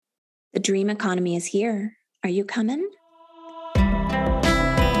The dream economy is here. Are you coming?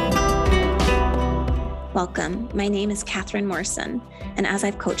 Welcome. My name is Catherine Morrison, and as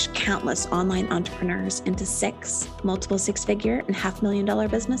I've coached countless online entrepreneurs into multiple six-figure and $500,000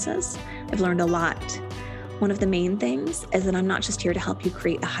 businesses, I've learned a lot. One of the main things is that I'm not just here to help you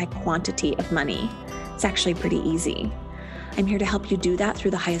create a high quantity of money. It's actually pretty easy. I'm here to help you do that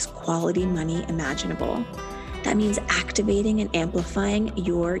through the highest quality money imaginable. That means activating and amplifying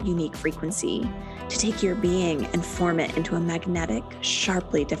your unique frequency to take your being and form it into a magnetic,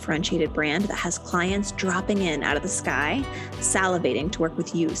 sharply differentiated brand that has clients dropping in out of the sky, salivating to work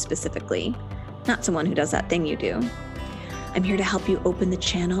with you specifically, not someone who does that thing you do. I'm here to help you open the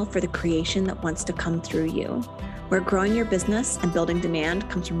channel for the creation that wants to come through you, where growing your business and building demand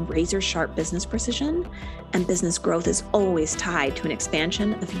comes from razor-sharp business precision, and business growth is always tied to an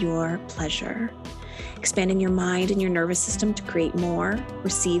expansion of your pleasure. Expanding your mind and your nervous system to create more,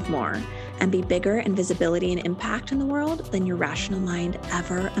 receive more, and be bigger in visibility and impact in the world than your rational mind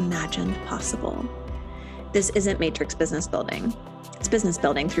ever imagined possible. This isn't matrix business building. It's business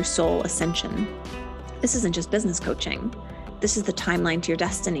building through soul ascension. This isn't just business coaching. This is the timeline to your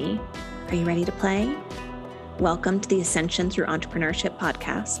destiny. Are you ready to play? Welcome to the Ascension Through Entrepreneurship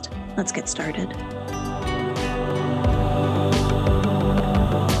podcast. Let's get started.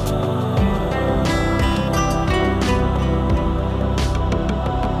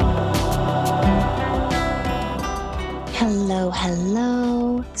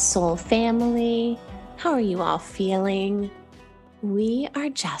 Hello, soul family. How are you all feeling? We are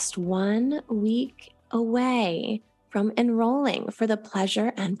just 1 week away from enrolling for the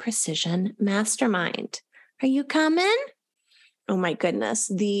Pleasure and Precision Mastermind. Are you coming? Oh my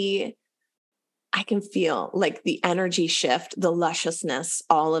goodness. I can feel like the energy shift, the lusciousness,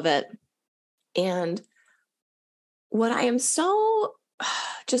 all of it. And what I am so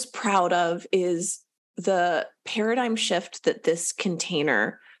just proud of is the paradigm shift that this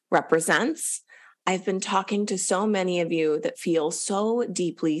container represents. I've been talking to so many of you that feel so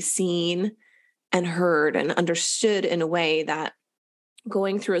deeply seen and heard and understood in a way that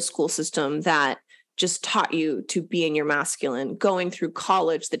going through a school system that just taught you to be in your masculine, going through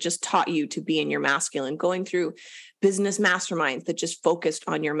college that just taught you to be in your masculine, going through business masterminds that just focused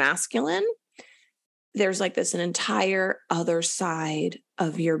on your masculine. There's like an entire other side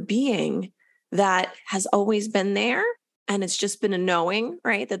of your being that has always been there. And it's just been a knowing,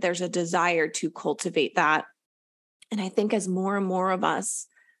 right? That there's a desire to cultivate that. And I think as more and more of us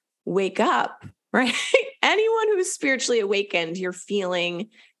wake up, right? Anyone who's spiritually awakened, you're feeling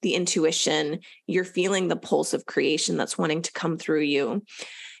the intuition, you're feeling the pulse of creation that's wanting to come through you.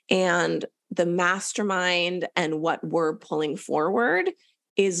 And the mastermind and what we're pulling forward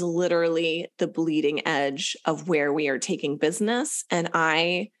is literally the bleeding edge of where we are taking business. And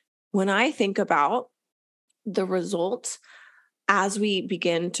when I think about the result as we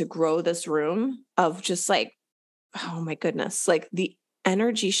begin to grow this room of just oh my goodness, the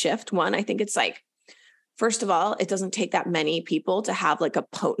energy shift. One, I think it's first of all, it doesn't take that many people to have a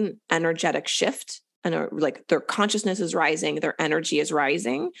potent energetic shift and their consciousness is rising, their energy is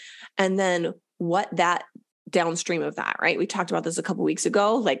rising. And then what that downstream of that, right? We talked about this a couple of weeks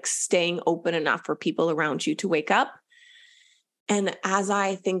ago, staying open enough for people around you to wake up. And as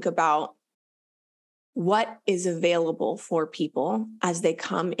I think about what is available for people as they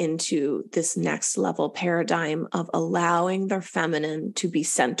come into this next level paradigm of allowing their feminine to be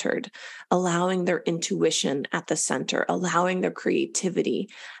centered, allowing their intuition at the center, allowing their creativity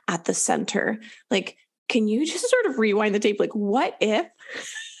at the center. Can you just sort of rewind the tape?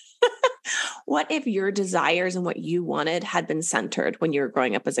 What if your desires and what you wanted had been centered when you were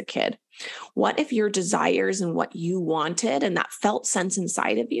growing up as a kid? What if your desires and what you wanted and that felt sense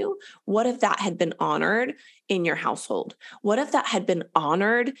inside of you, what if that had been honored in your household? What if that had been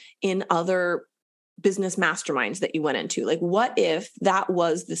honored in other business masterminds that you went into? What if that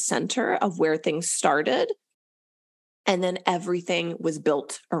was the center of where things started and then everything was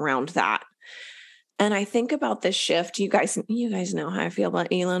built around that? And I think about this shift. You guys know how I feel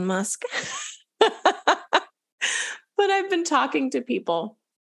about Elon Musk. But I've been talking to people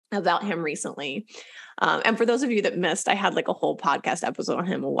about him recently. And for those of you that missed, I had a whole podcast episode on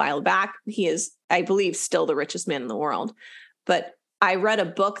him a while back. He is, I believe, still the richest man in the world. But I read a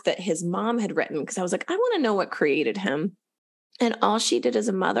book that his mom had written because I was I want to know what created him. And all she did as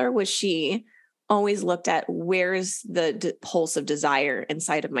a mother was she always looked at where's the pulse of desire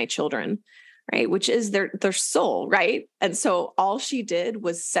inside of my children, right? Which is their soul, right? And so all she did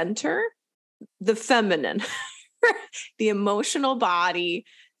was center the feminine, the emotional body,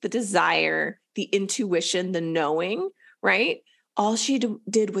 the desire, the intuition, the knowing, right? all she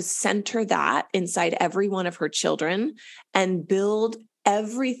did was center that inside every one of her children and build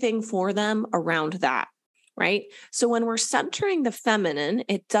everything for them around that. Right? So when we're centering the feminine,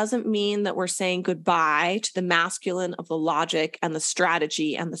 it doesn't mean that we're saying goodbye to the masculine of the logic and the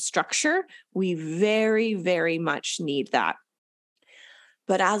strategy and the structure. We very, very much need that.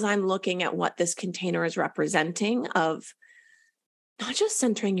 But as I'm looking at what this container is representing of not just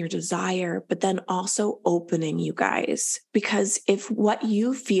centering your desire, but then also opening, you guys, because if what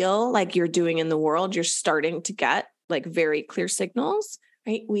you feel like you're doing in the world, you're starting to get like very clear signals,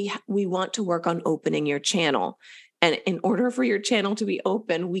 right? We want to work on opening your channel. And in order for your channel to be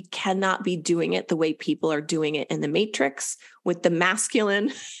open, we cannot be doing it the way people are doing it in the matrix with the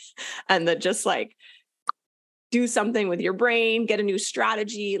masculine and the just like do something with your brain, get a new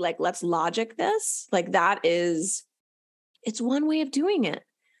strategy, like let's logic this. Like that is, it's one way of doing it,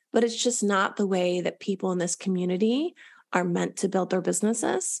 but it's just not the way that people in this community are meant to build their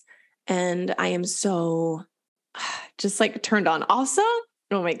businesses. And I am so just like turned on. Also,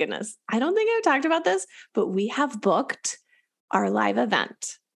 oh my goodness, I don't think I've talked about this, but we have booked our live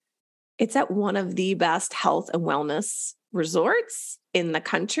event. It's at one of the best health and wellness resorts in the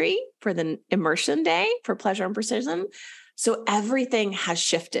country for the immersion day for Pleasure and Precision. So everything has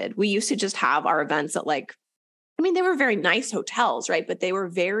shifted. We used to just have our events at like, I mean, they were very nice hotels, right? But they were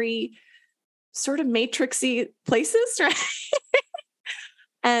very sort of matrixy places, right?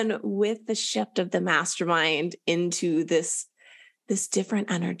 And with the shift of the mastermind into this different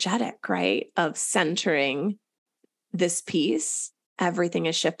energetic, right, of centering this piece, everything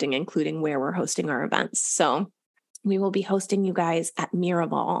is shifting, including where we're hosting our events. So we will be hosting you guys at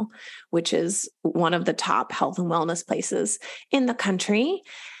Miraval, which is one of the top health and wellness places in the country.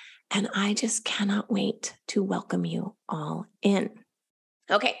 And I just cannot wait to welcome you all in.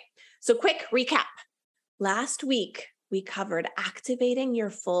 Okay, so quick recap. Last week, we covered activating your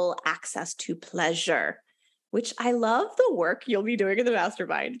full access to pleasure, which I love the work you'll be doing in the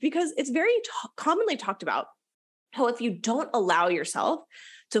mastermind because it's very commonly talked about how if you don't allow yourself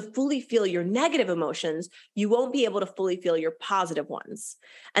to fully feel your negative emotions, you won't be able to fully feel your positive ones.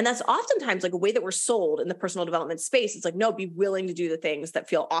 And that's oftentimes like a way that we're sold in the personal development space. It's like, no, be willing to do the things that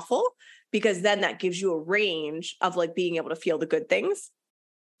feel awful, because then that gives you a range of like being able to feel the good things.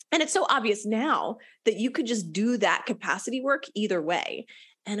 And it's so obvious now that you could just do that capacity work either way.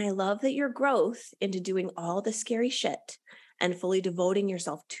 And I love that your growth into doing all the scary shit and fully devoting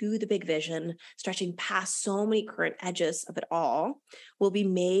yourself to the big vision, stretching past so many current edges of it all, will be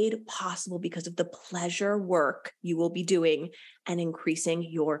made possible because of the pleasure work you will be doing and increasing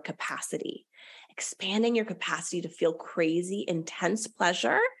your capacity, expanding your capacity to feel crazy, intense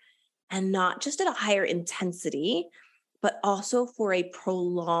pleasure, and not just at a higher intensity, but also for a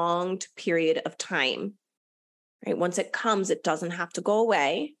prolonged period of time, right? Once it comes, it doesn't have to go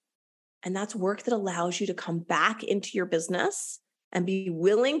away. And that's work that allows you to come back into your business and be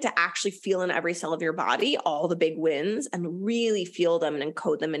willing to actually feel in every cell of your body all the big wins and really feel them and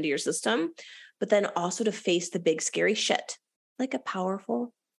encode them into your system, but then also to face the big scary shit like a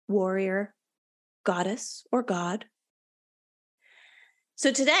powerful warrior, goddess, or god.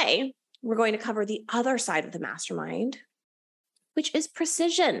 So today, we're going to cover the other side of the mastermind, which is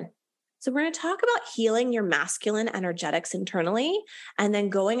precision. So we're going to talk about healing your masculine energetics internally and then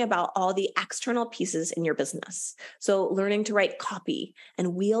going about all the external pieces in your business. So learning to write copy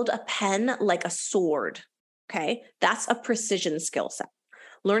and wield a pen like a sword. Okay. That's a precision skill set.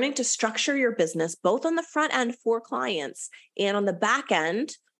 Learning to structure your business, both on the front end for clients and on the back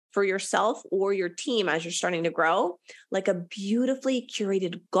end for yourself or your team as you're starting to grow, like a beautifully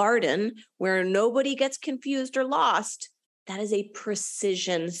curated garden where nobody gets confused or lost. That is a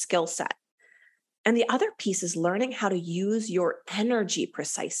precision skill set. And the other piece is learning how to use your energy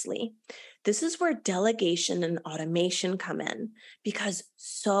precisely. This is where delegation and automation come in, because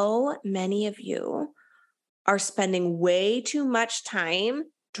so many of you are spending way too much time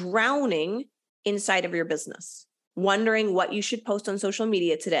drowning inside of your business, wondering what you should post on social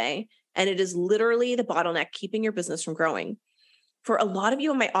media today. And it is literally the bottleneck keeping your business from growing. For a lot of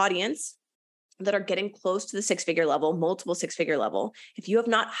you in my audience that are getting close to the six-figure level, multiple six-figure level, if you have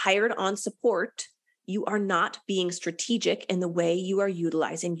not hired on support, you are not being strategic in the way you are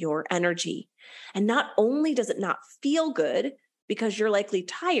utilizing your energy. And not only does it not feel good because you're likely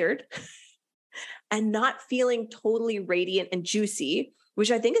tired and not feeling totally radiant and juicy, which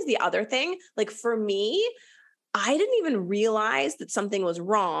I think is the other thing. Like for me, I didn't even realize that something was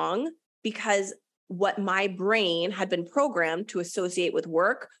wrong because what my brain had been programmed to associate with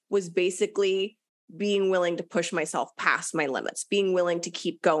work was basically being willing to push myself past my limits, being willing to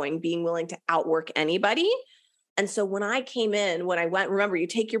keep going, being willing to outwork anybody. And so when I came in, when I went, remember, you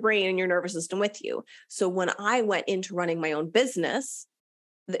take your brain and your nervous system with you. So when I went into running my own business,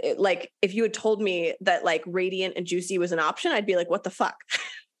 like if you had told me that like Radiant and Juicy was an option, I'd be like, what the fuck?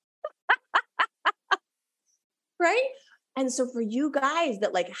 Right? And so for you guys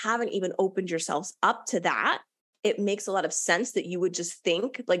that like haven't even opened yourselves up to that, it makes a lot of sense that you would just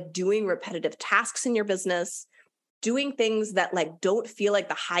think like doing repetitive tasks in your business, doing things that like don't feel like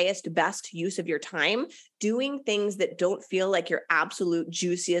the highest, best use of your time, doing things that don't feel like your absolute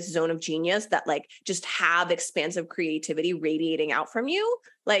juiciest zone of genius that like just have expansive creativity radiating out from you.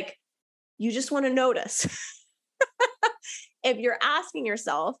 Like you just want to notice. If you're asking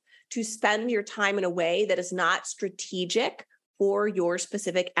yourself to spend your time in a way that is not strategic for your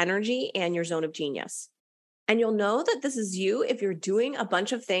specific energy and your zone of genius. And you'll know that this is you if you're doing a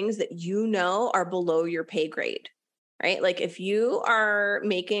bunch of things that you know are below your pay grade, right? Like if you are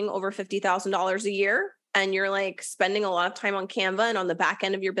making over $50,000 a year and you're like spending a lot of time on Canva and on the back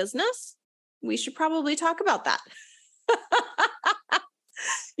end of your business, we should probably talk about that.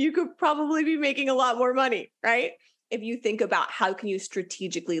 You could probably be making a lot more money, right? If you think about how can you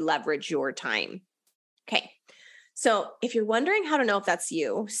strategically leverage your time. Okay. So if you're wondering how to know if that's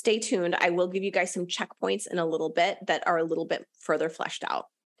you, stay tuned. I will give you guys some checkpoints in a little bit that are a little bit further fleshed out.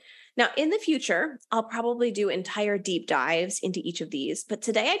 Now, in the future, I'll probably do entire deep dives into each of these. But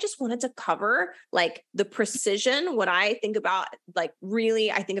today I just wanted to cover like the precision, what I think about, like really,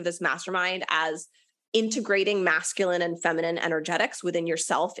 I think of this mastermind as integrating masculine and feminine energetics within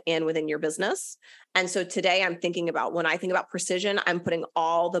yourself and within your business. And so today I'm thinking about, when I think about precision, I'm putting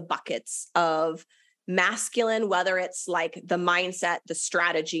all the buckets of masculine, whether it's like the mindset, the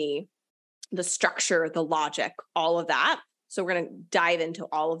strategy, the structure, the logic, all of that. So we're going to dive into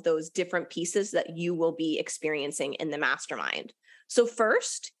all of those different pieces that you will be experiencing in the mastermind. So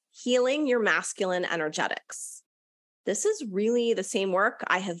first, healing your masculine energetics. This is really the same work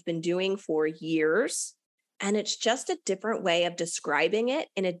I have been doing for years, and it's just a different way of describing it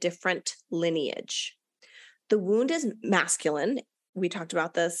in a different lineage. The wound is masculine. We talked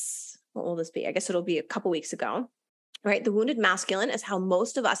about this. What will this be? I guess it'll be a couple weeks ago, right? The wounded masculine is how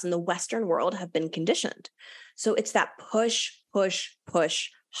most of us in the Western world have been conditioned. So it's that push, push, push,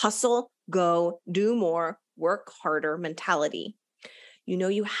 hustle, go, do more, work harder mentality. You know,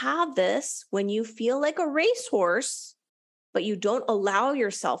 you have this when you feel like a racehorse, but you don't allow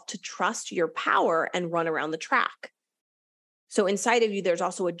yourself to trust your power and run around the track. So inside of you, there's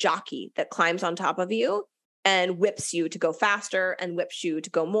also a jockey that climbs on top of you and whips you to go faster and whips you to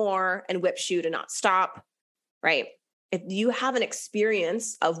go more and whips you to not stop, right? If you have an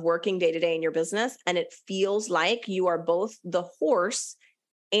experience of working day to day in your business and it feels like you are both the horse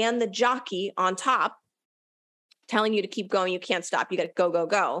and the jockey on top, telling you to keep going, you can't stop, you got to go, go,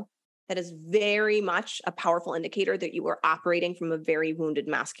 go. That is very much a powerful indicator that you are operating from a very wounded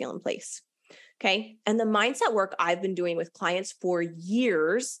masculine place. Okay. And the mindset work I've been doing with clients for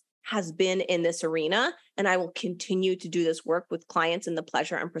years has been in this arena. And I will continue to do this work with clients in the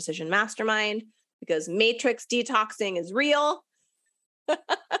Pleasure and Precision Mastermind because matrix detoxing is real.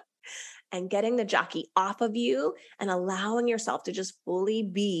 And getting the jockey off of you and allowing yourself to just fully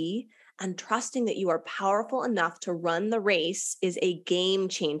be and trusting that you are powerful enough to run the race is a game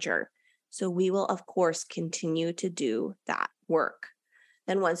changer. So we will, of course, continue to do that work.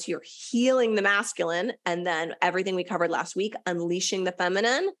 Then once you're healing the masculine and then everything we covered last week, unleashing the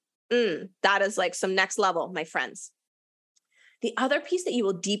feminine, that is like some next level, my friends. The other piece that you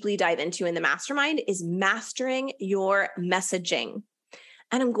will deeply dive into in the mastermind is mastering your messaging.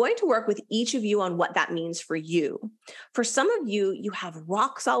 And I'm going to work with each of you on what that means for you. For some of you, you have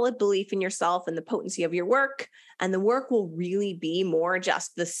rock solid belief in yourself and the potency of your work, and the work will really be more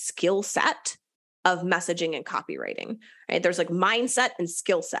just the skill set of messaging and copywriting, right? There's like mindset and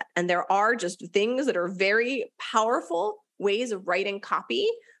skill set, and there are just things that are very powerful ways of writing copy,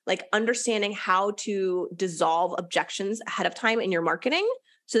 like understanding how to dissolve objections ahead of time in your marketing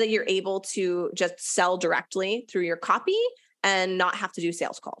so that you're able to just sell directly through your copy and not have to do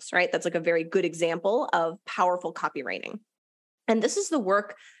sales calls, right? That's like a very good example of powerful copywriting. And this is the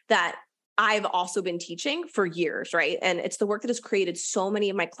work that I've also been teaching for years, right? And it's the work that has created so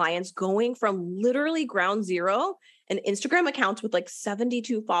many of my clients going from literally ground zero and Instagram accounts with like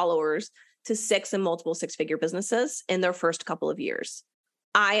 72 followers to 6 and multiple 6-figure businesses in their first couple of years.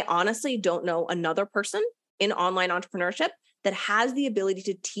 I honestly don't know another person in online entrepreneurship that has the ability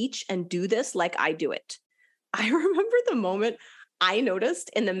to teach and do this like I do it. I remember the moment I noticed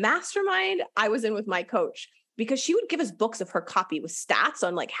in the mastermind I was in with my coach, because she would give us books of her copy with stats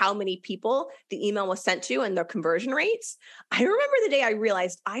on like how many people the email was sent to and their conversion rates. I remember the day I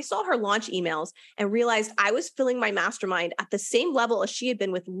realized I saw her launch emails and realized I was filling my mastermind at the same level as she had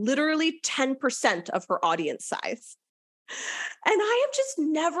been with literally 10% of her audience size. And I have just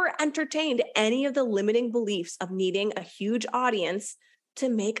never entertained any of the limiting beliefs of needing a huge audience to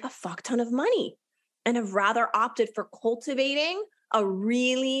make a fuck ton of money, and have rather opted for cultivating a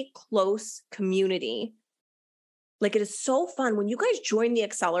really close community. Like, it is so fun when you guys join the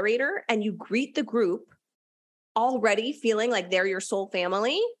accelerator and you greet the group already feeling like they're your soul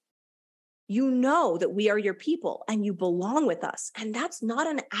family. You know that we are your people and you belong with us. And that's not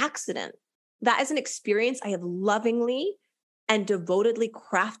an accident. That is an experience I have lovingly and devotedly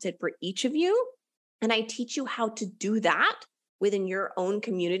crafted for each of you. And I teach you how to do that within your own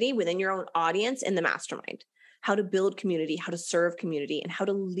community, within your own audience in the mastermind, how to build community, how to serve community, and how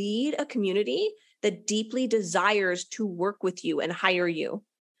to lead a community that deeply desires to work with you and hire you.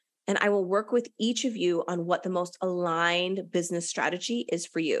 And I will work with each of you on what the most aligned business strategy is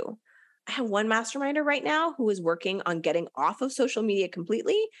for you. I have one masterminder right now who is working on getting off of social media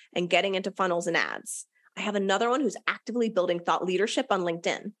completely and getting into funnels and ads. I have another one who's actively building thought leadership on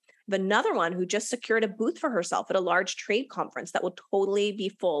LinkedIn. I have another one who just secured a booth for herself at a large trade conference that will totally be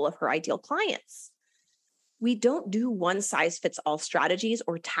full of her ideal clients. We don't do one size fits all strategies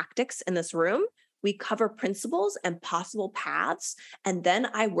or tactics in this room. We cover principles and possible paths. And then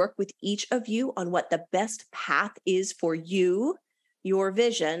I work with each of you on what the best path is for you, your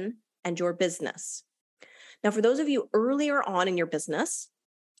vision, and your business. Now, for those of you earlier on in your business,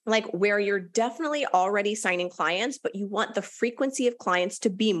 like where you're definitely already signing clients, but you want the frequency of clients to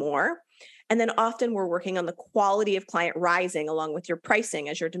be more. And then often we're working on the quality of client rising along with your pricing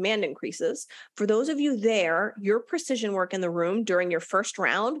as your demand increases. For those of you there, your precision work in the room during your first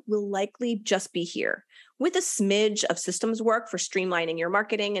round will likely just be here with a smidge of systems work for streamlining your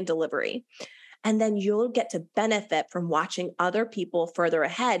marketing and delivery. And then you'll get to benefit from watching other people further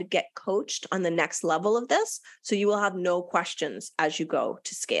ahead get coached on the next level of this. So you will have no questions as you go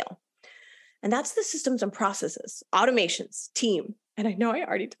to scale. And that's the systems and processes, automations, team. And I know I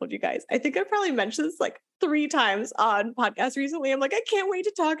already told you guys, I think I probably mentioned this like 3 times on podcasts recently. I'm like, I can't wait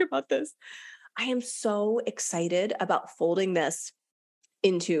to talk about this. I am so excited about folding this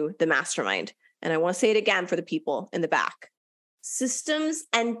into the mastermind. And I want to say it again for the people in the back. Systems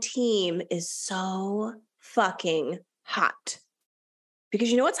and team is so fucking hot.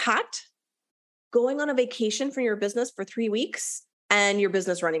 Because you know what's hot? Going on a vacation for your business for 3 weeks and your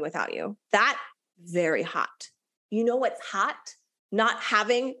business running without you. That, very hot. You know what's hot? Not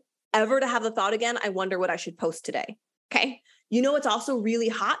having ever to have the thought again, I wonder what I should post today. Okay. You know what's also really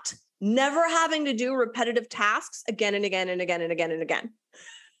hot? Never having to do repetitive tasks again and again and again and again and again.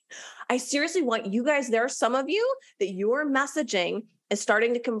 I seriously want you guys, there are some of you that your messaging is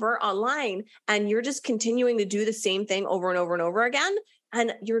starting to convert online and you're just continuing to do the same thing over and over and over again.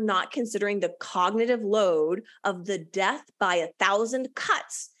 And you're not considering the cognitive load of the death by 1,000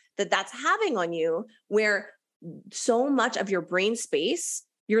 cuts that's having on you, where so much of your brain space,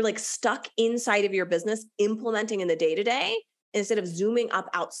 you're like stuck inside of your business, implementing in the day-to-day instead of zooming up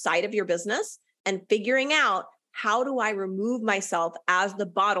outside of your business and figuring out, how do I remove myself as the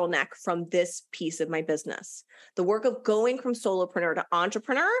bottleneck from this piece of my business? The work of going from solopreneur to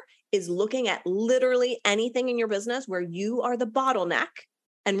entrepreneur is looking at literally anything in your business where you are the bottleneck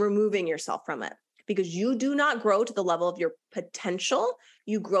and removing yourself from it. Because you do not grow to the level of your potential,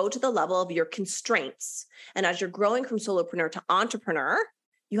 you grow to the level of your constraints. And as you're growing from solopreneur to entrepreneur,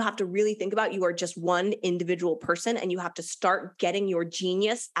 you have to really think about, you are just one individual person and you have to start getting your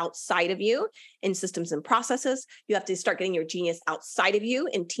genius outside of you in systems and processes. You have to start getting your genius outside of you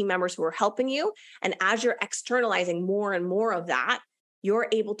in team members who are helping you. And as you're externalizing more and more of that, you're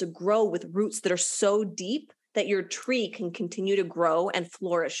able to grow with roots that are so deep that your tree can continue to grow and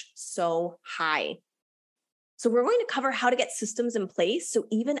flourish so high. So we're going to cover how to get systems in place. So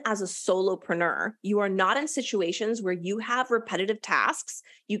even as a solopreneur, you are not in situations where you have repetitive tasks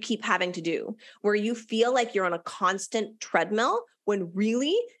you keep having to do, where you feel like you're on a constant treadmill, when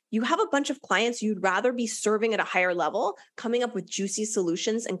really you have a bunch of clients you'd rather be serving at a higher level, coming up with juicy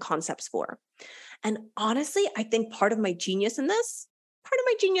solutions and concepts for. And honestly, I think part of my genius in this, part of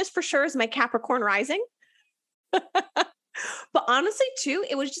my genius for sure is my Capricorn rising. But honestly, too,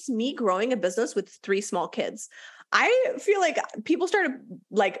 it was just me growing a business with 3 small kids. I feel like people started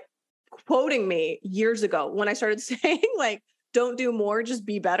like quoting me years ago when I started saying like, don't do more, just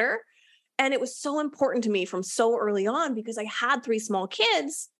be better. And it was so important to me from so early on because I had 3 small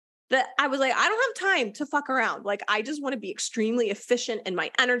kids that I was like, I don't have time to fuck around. Like, I just want to be extremely efficient in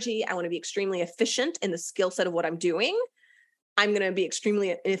my energy. I want to be extremely efficient in the skill set of what I'm doing. I'm going to be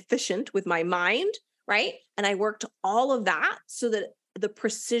extremely efficient with my mind, right? And I worked all of that so that the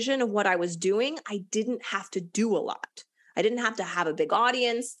precision of what I was doing, I didn't have to do a lot. I didn't have to have a big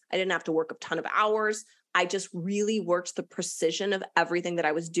audience. I didn't have to work a ton of hours. I just really worked the precision of everything that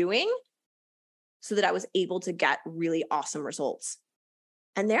I was doing so that I was able to get really awesome results.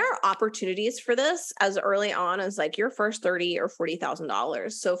 And there are opportunities for this as early on as like your first $30,000 or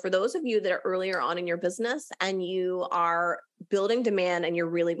 $40,000. So for those of you that are earlier on in your business and you are building demand and you're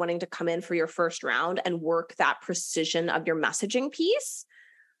really wanting to come in for your first round and work that precision of your messaging piece,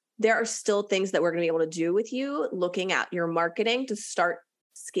 there are still things that we're going to be able to do with you looking at your marketing to start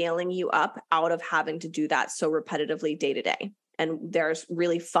scaling you up out of having to do that so repetitively day to day. And there's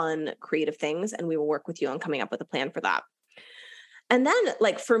really fun, creative things, and we will work with you on coming up with a plan for that. And then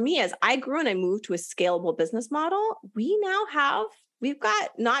like for me, as I grew and I moved to a scalable business model, we've got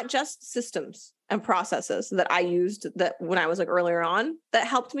not just systems and processes that I used that when I was like earlier on that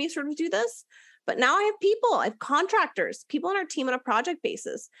helped me sort of do this. But now I have people, I have contractors, people on our team on a project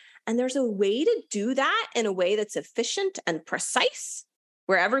basis. And there's a way to do that in a way that's efficient and precise,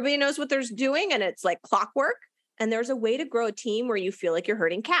 where everybody knows what they're doing and it's like clockwork. And there's a way to grow a team where you feel like you're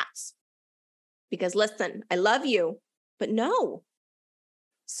herding cats. Because listen, I love you, but no.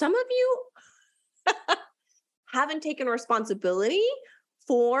 Some of you haven't taken responsibility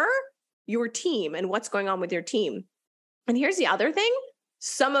for your team and what's going on with your team. And here's the other thing.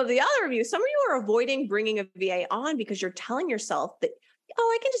 Some of you are avoiding bringing a VA on because you're telling yourself that,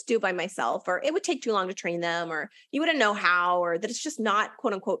 oh, I can just do it by myself, or it would take too long to train them, or you wouldn't know how, or that it's just not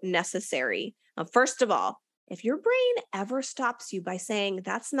quote unquote necessary. First of all, if your brain ever stops you by saying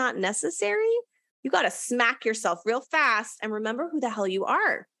that's not necessary, you got to smack yourself real fast and remember who the hell you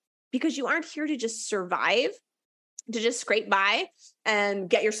are, because you aren't here to just survive, to just scrape by and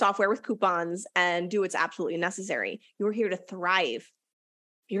get your software with coupons and do what's absolutely necessary. You're here to thrive.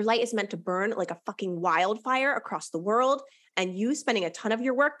 Your light is meant to burn like a fucking wildfire across the world. And you spending a ton of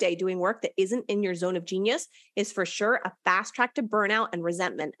your workday doing work that isn't in your zone of genius is for sure a fast track to burnout and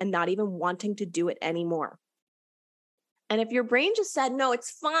resentment and not even wanting to do it anymore. And if your brain just said, no,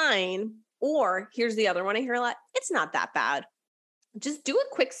 it's fine, or here's the other one I hear a lot, it's not that bad. Just do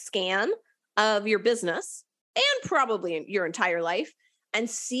a quick scan of your business and probably your entire life and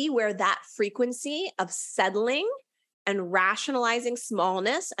see where that frequency of settling and rationalizing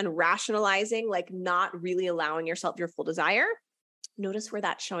smallness and rationalizing like not really allowing yourself your full desire, notice where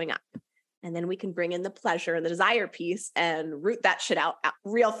that's showing up. And then we can bring in the pleasure and the desire piece and root that shit out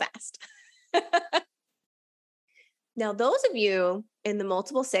real fast. Now, those of you in the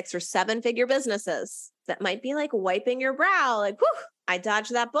multiple 6 or 7-figure businesses that might be like wiping your brow, like, whew, I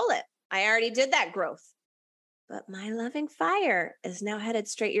dodged that bullet. I already did that growth. But my loving fire is now headed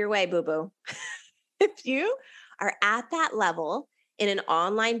straight your way, boo-boo. If you are at that level in an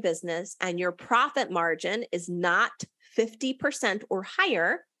online business and your profit margin is not 50% or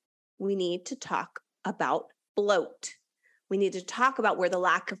higher, we need to talk about bloat. We need to talk about where the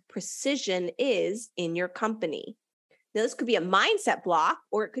lack of precision is in your company. Now, this could be a mindset block,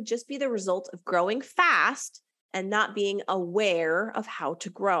 or it could just be the result of growing fast and not being aware of how to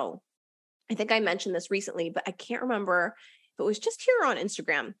grow. I think I mentioned this recently, but I can't remember if it was just here on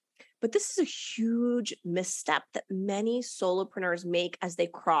Instagram. But this is a huge misstep that many solopreneurs make as they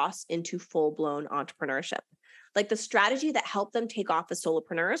cross into full-blown entrepreneurship. Like the strategy that helped them take off as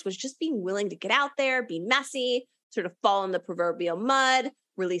solopreneurs was just being willing to get out there, be messy, sort of fall in the proverbial mud,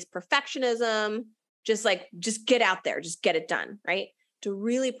 release perfectionism, just get out there, just get it done, right? To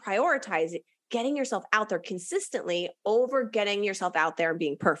really prioritize it, getting yourself out there consistently over getting yourself out there and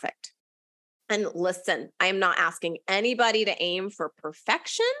being perfect. And listen, I am not asking anybody to aim for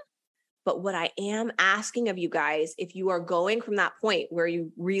perfection, but what I am asking of you guys, if you are going from that point where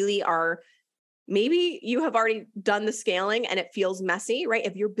you really are, maybe you have already done the scaling and it feels messy, right?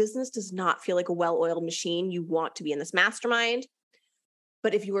 If your business does not feel like a well-oiled machine, you want to be in this mastermind.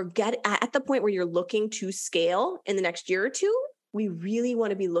 But if you are at the point where you're looking to scale in the next year or two, we really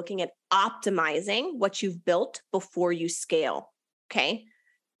want to be looking at optimizing what you've built before you scale, okay?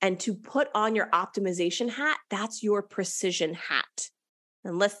 And to put on your optimization hat, that's your precision hat.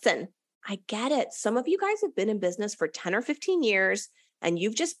 And listen, I get it. Some of you guys have been in business for 10 or 15 years and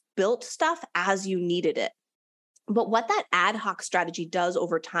you've just built stuff as you needed it. But what that ad hoc strategy does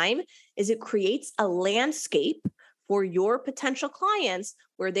over time is it creates a landscape for your potential clients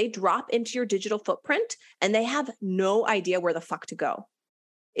where they drop into your digital footprint and they have no idea where the fuck to go.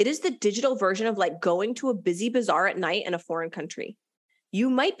 It is the digital version of like going to a busy bazaar at night in a foreign country. You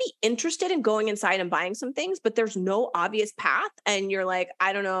might be interested in going inside and buying some things, but there's no obvious path. And you're like,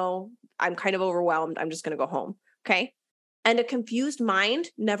 I don't know, I'm kind of overwhelmed. I'm just going to go home. Okay. And a confused mind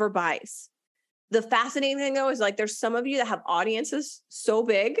never buys. The fascinating thing though is like there's some of you that have audiences so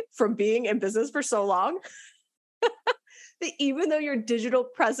big from being in business for so long that even though your digital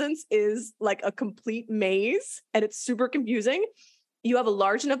presence is like a complete maze and it's super confusing, you have a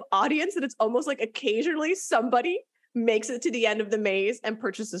large enough audience that it's almost like occasionally somebody makes it to the end of the maze and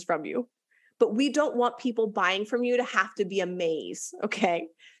purchases from you. But we don't want people buying from you to have to be a maze, okay?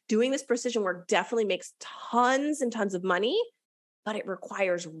 Doing this precision work definitely makes tons and tons of money, but it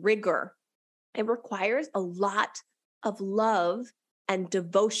requires rigor. It requires a lot of love and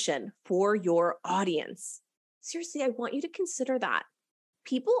devotion for your audience. Seriously, I want you to consider that.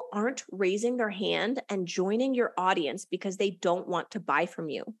 People aren't raising their hand and joining your audience because they don't want to buy from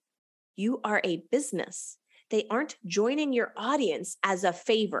you. You are a business. They aren't joining your audience as a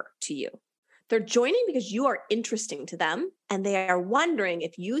favor to you. They're joining because you are interesting to them and they are wondering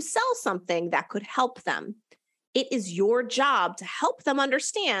if you sell something that could help them. It is your job to help them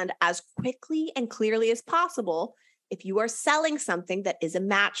understand as quickly and clearly as possible if you are selling something that is a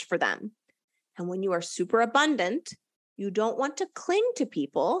match for them. And when you are super abundant, you don't want to cling to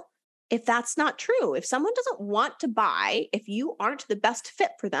people if that's not true. If someone doesn't want to buy, if you aren't the best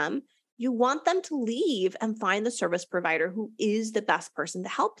fit for them, you want them to leave and find the service provider who is the best person to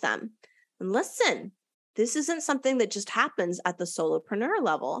help them. And listen, this isn't something that just happens at the solopreneur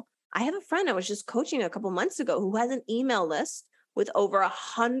level. I have a friend I was just coaching a couple months ago who has an email list with over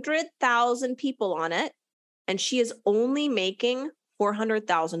 100,000 people on it, and she is only making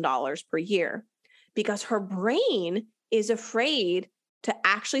 $400,000 per year because her brain is afraid to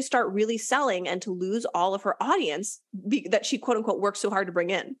actually start really selling and to lose all of her audience that she quote unquote works so hard to bring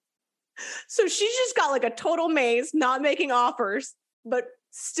in. So she's just got like a total maze, not making offers, but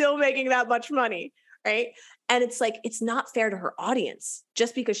still making that much money, right? And it's like, it's not fair to her audience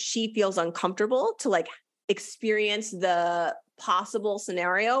just because she feels uncomfortable to like experience the possible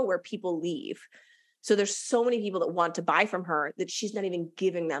scenario where people leave. So there's so many people that want to buy from her that she's not even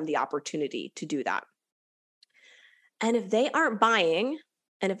giving them the opportunity to do that. And if they aren't buying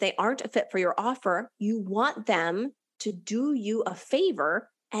and if they aren't a fit for your offer, you want them to do you a favor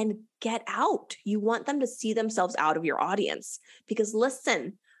and get out. You want them to see themselves out of your audience. Because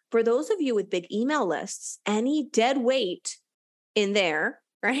listen, for those of you with big email lists, any dead weight in there,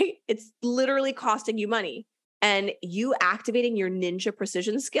 right? It's literally costing you money. And you activating your ninja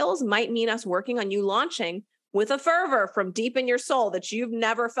precision skills might mean us working on you launching with a fervor from deep in your soul that you've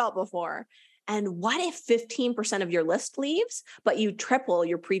never felt before. And what if 15% of your list leaves, but you triple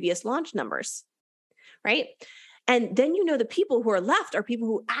your previous launch numbers, right? And then you know the people who are left are people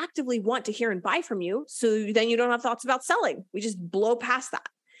who actively want to hear and buy from you. So then you don't have thoughts about selling. We just blow past that.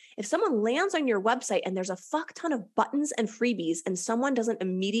 If someone lands on your website and there's a fuck ton of buttons and freebies and someone doesn't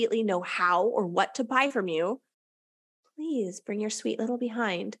immediately know how or what to buy from you, please bring your sweet little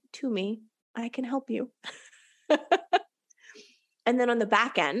behind to me. I can help you. And then on the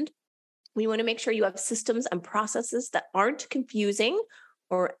back end, we want to make sure you have systems and processes that aren't confusing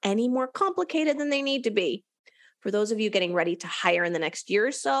or any more complicated than they need to be. For those of you getting ready to hire in the next year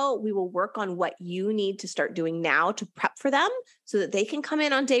or so, we will work on what you need to start doing now to prep for them so that they can come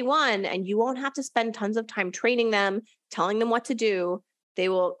in on day one and you won't have to spend tons of time training them, telling them what to do. They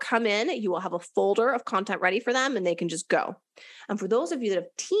will come in, you will have a folder of content ready for them and they can just go. And for those of you that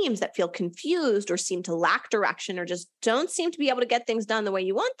have teams that feel confused or seem to lack direction or just don't seem to be able to get things done the way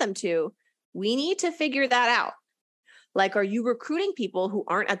you want them to, we need to figure that out. Like, are you recruiting people who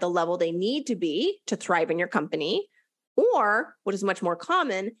aren't at the level they need to be to thrive in your company? Or what is much more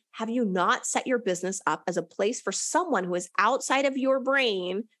common, have you not set your business up as a place for someone who is outside of your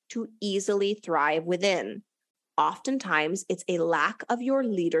brain to easily thrive within? Oftentimes, it's a lack of your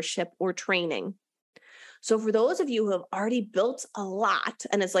leadership or training. So for those of you who have already built a lot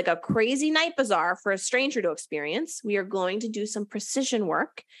and it's like a crazy night bazaar for a stranger to experience, we are going to do some precision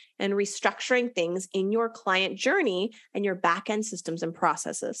work and restructuring things in your client journey and your back-end systems and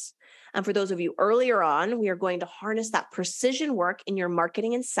processes. And for those of you earlier on, we are going to harness that precision work in your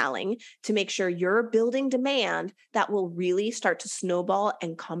marketing and selling to make sure you're building demand that will really start to snowball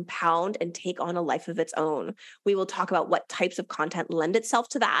and compound and take on a life of its own. We will talk about what types of content lend itself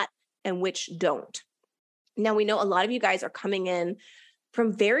to that and which don't. Now, we know a lot of you guys are coming in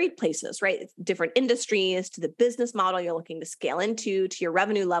from varied places, right? Different industries to the business model you're looking to scale into, to your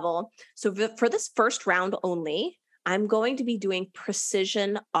revenue level. So for this first round only, I'm going to be doing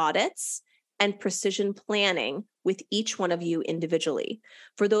precision audits and precision planning with each one of you individually.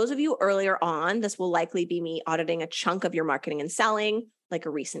 For those of you earlier on, this will likely be me auditing a chunk of your marketing and selling, like a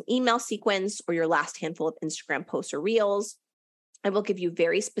recent email sequence or your last handful of Instagram posts or reels. I will give you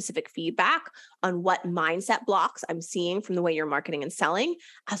very specific feedback on what mindset blocks I'm seeing from the way you're marketing and selling,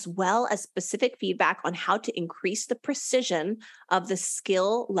 as well as specific feedback on how to increase the precision of the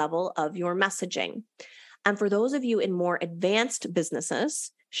skill level of your messaging. And for those of you in more advanced businesses,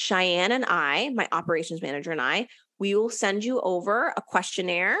 Cheyenne and I, my operations manager and I, we will send you over a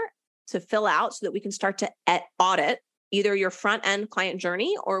questionnaire to fill out so that we can start to audit either your front end client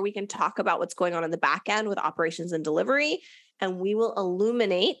journey, or we can talk about what's going on in the back end with operations and delivery. And we will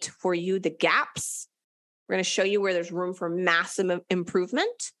illuminate for you the gaps. We're going to show you where there's room for massive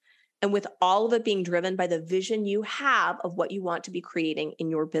improvement. And with all of it being driven by the vision you have of what you want to be creating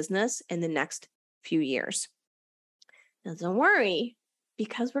in your business in the next few years. Now, don't worry,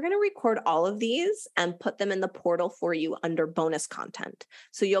 because we're going to record all of these and put them in the portal for you under bonus content.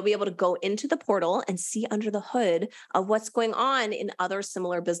 So you'll be able to go into the portal and see under the hood of what's going on in other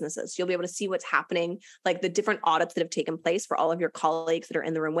similar businesses. You'll be able to see what's happening, like the different audits that have taken place for all of your colleagues that are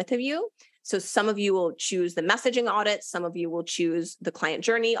in the room with you. So some of you will choose the messaging audit. Some of you will choose the client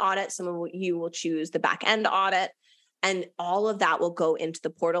journey audit. Some of you will choose the back end audit. And all of that will go into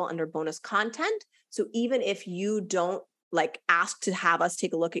the portal under bonus content. So even if you don't ask to have us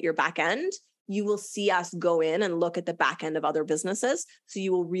take a look at your back end, you will see us go in and look at the back end of other businesses. So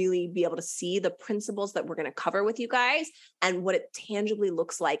you will really be able to see the principles that we're going to cover with you guys and what it tangibly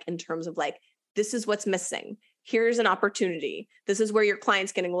looks like in terms of this is what's missing. Here's an opportunity. This is where your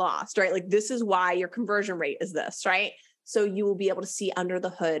client's getting lost, right? This is why your conversion rate is this, right? So you will be able to see under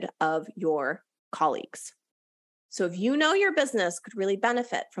the hood of your colleagues. So if you know your business could really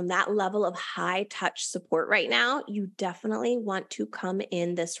benefit from that level of high touch support right now, you definitely want to come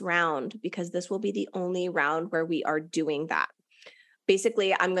in this round, because this will be the only round where we are doing that.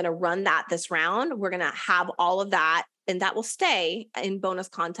 Basically, I'm going to run this round. We're going to have all of that, and that will stay in bonus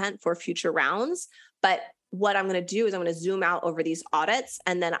content for future rounds. But what I'm going to do is I'm going to zoom out over these audits,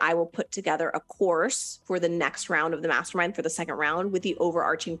 and then I will put together a course for the next round of the mastermind for the second round with the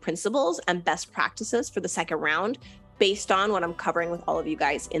overarching principles and best practices for the second round based on what I'm covering with all of you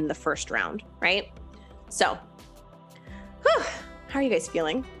guys in the first round, right? So, how are you guys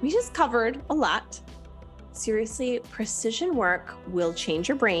feeling? We just covered a lot. Seriously, precision work will change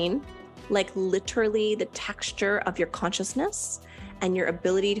your brain, literally the texture of your consciousness and your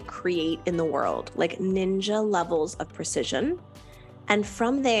ability to create in the world, ninja levels of precision. And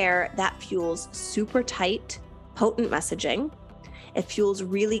from there, that fuels super tight, potent messaging. It fuels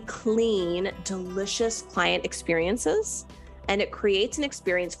really clean, delicious client experiences. And it creates an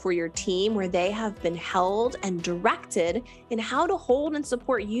experience for your team where they have been held and directed in how to hold and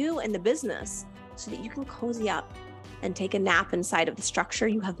support you and the business so that you can cozy up and take a nap inside of the structure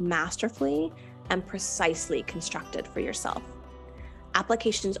you have masterfully and precisely constructed for yourself.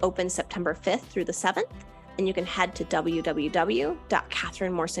 Applications open September 5th through the 7th, and you can head to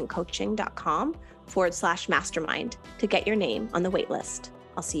www.catherinemorrisoncoaching.com/mastermind to get your name on the waitlist.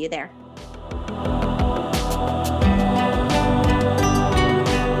 I'll see you there.